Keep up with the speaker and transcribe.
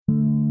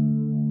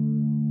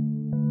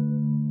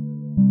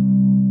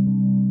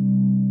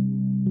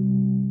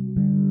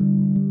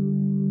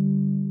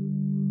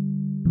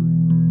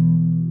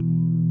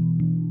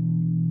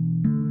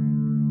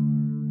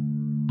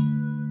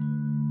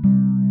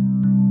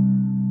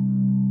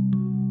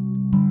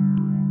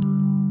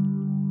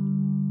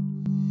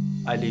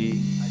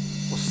علی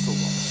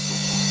استوار.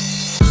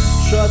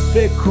 شاید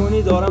فکر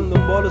کنی دارم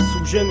دنبال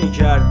سوژه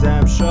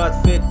میگردم، شاید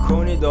فکر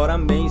کنی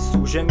دارم به این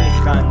سوژه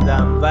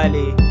میخندم،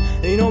 ولی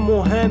اینا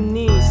مهم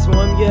نیست.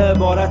 مهم یه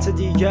عبارت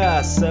دیگه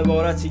است،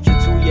 عبارتی که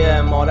توی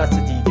امارت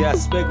دیگه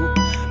است.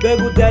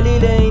 بگو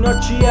دلیل اینا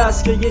چی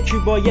است که یکی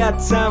باید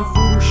تن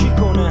فروشی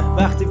کنه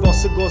وقتی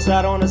واسه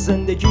گذران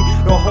زندگی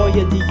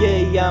راههای دیگه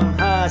ایم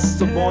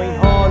هست. و با این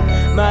حال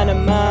من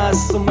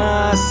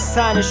مست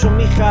تنشو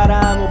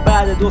میخرم و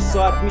بعد 2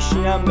 ساعت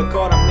میشینم به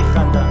کارم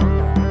میخندم.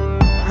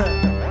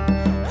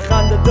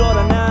 خنده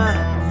داره نه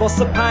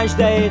واسه 5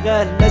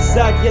 دقیقه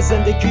لذت یه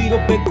زندگی رو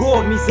به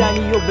گوه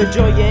میزنی و به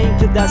جای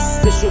اینکه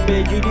دستشو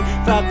بگیری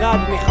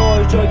فقط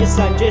میخوای جای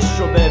سنجش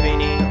رو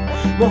ببینی.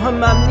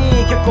 مهمم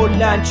نی که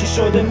کلن چی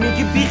شده،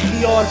 میگی بی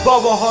خیال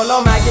بابا حالا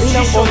مگه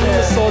چی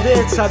شده.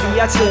 ساده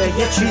طبیعته،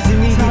 یه چیزی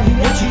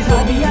میری یه چیزو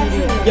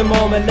میگیری، یه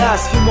معامله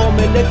است تو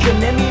معامله که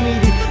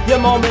نمیمیری، یه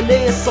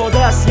معامله ساده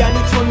است یعنی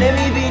تو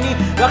نمیبینی.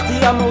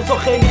 وقتی هم موضوع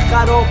خیلی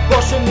خراب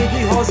باشه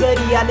میگی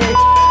حاضری یعنی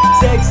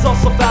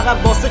احساس و فقط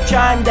واسه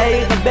چند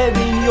دقیقه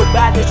ببینی و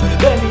بعدش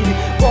بمیری.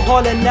 با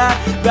حال نه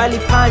ولی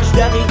 5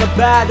 دقیقه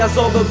بعد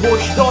عذاب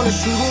وجدان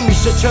شروع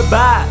میشه. چه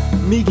بعد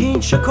میگی این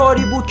چه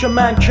کاری بود که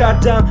من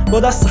کردم، با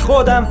دست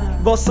خودم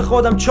واسه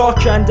خودم چاه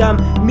کندم.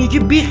 میگی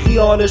بی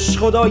خیالش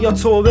خدایا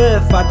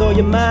توبه،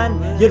 فردای من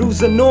یه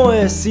روز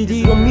نوع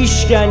CD رو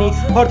میشکنی،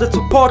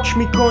 هاردتو پاک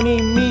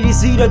میکنی میری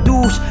زیر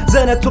دوش،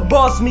 زنتو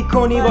باز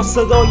میکنی با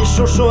صدای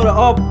شرشر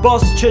آب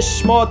باز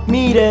چشمات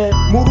میره.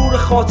 مرور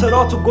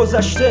خاطراتو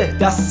گذشته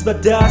دست به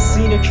دست،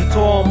 اینه که تو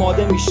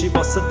آماده میشی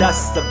واسه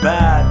دست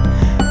بعد.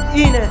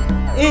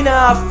 اینه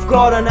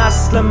افکار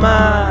نسل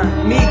من،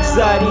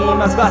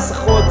 میگذریم از بس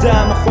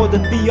خودم و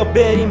خودت، بیا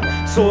بریم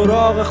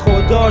سراغ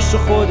خداش و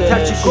خودش.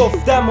 هرچی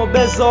گفتم و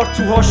بذار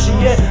تو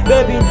حاشیه،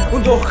 ببین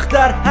اون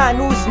دختر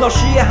هنوز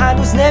ناشیه،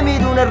 هنوز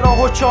نمیدونه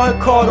راه و چاه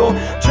کارو،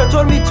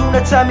 چطور میتونه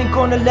تامین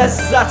کنه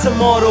لذت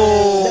ما رو.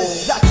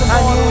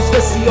 هنوز به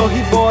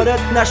سیاهی وارد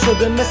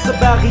نشده مثل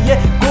بقیه،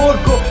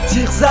 گرگ و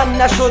تیغ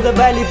زن نشده،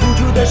 ولی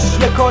وجودش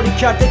یه کاری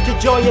کرده که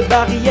جای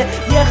بقیه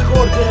یه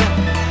خورده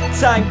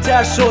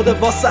تنگتر شده.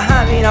 واسه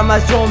همینم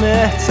از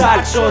جامعه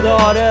ترک شده.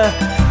 آره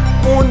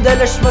اون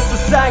دلش مثل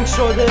سنگ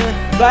شده،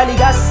 ولی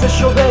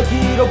دستشو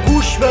بگیر و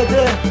گوش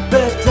بده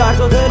به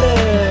درد و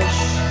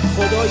دلش.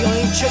 خدایا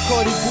این چه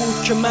کاری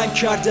بود که من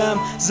کردم،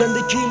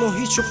 زندگیمو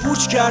هیچو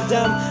پوچ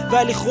کردم،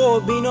 ولی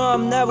خب اینا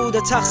هم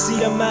نبوده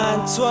تقصیر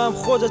من. تو هم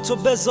خودتو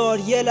بذار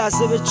یه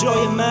لحظه به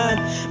جای من،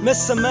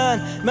 مثل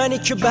منی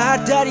که به هر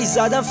دری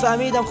زدم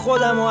فهمیدم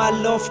خودمو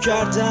علاف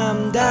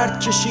کردم، درد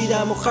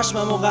کشیدم و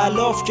خشممو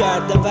غلاف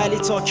کردم، ولی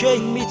تا کی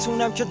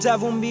میتونم که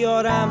دووم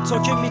بیارم، تا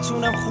کی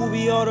میتونم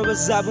خوبی ها رو به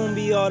زبون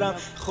بیارم.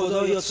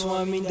 خدایا تو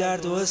هم این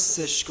درد و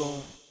حسش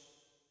کن.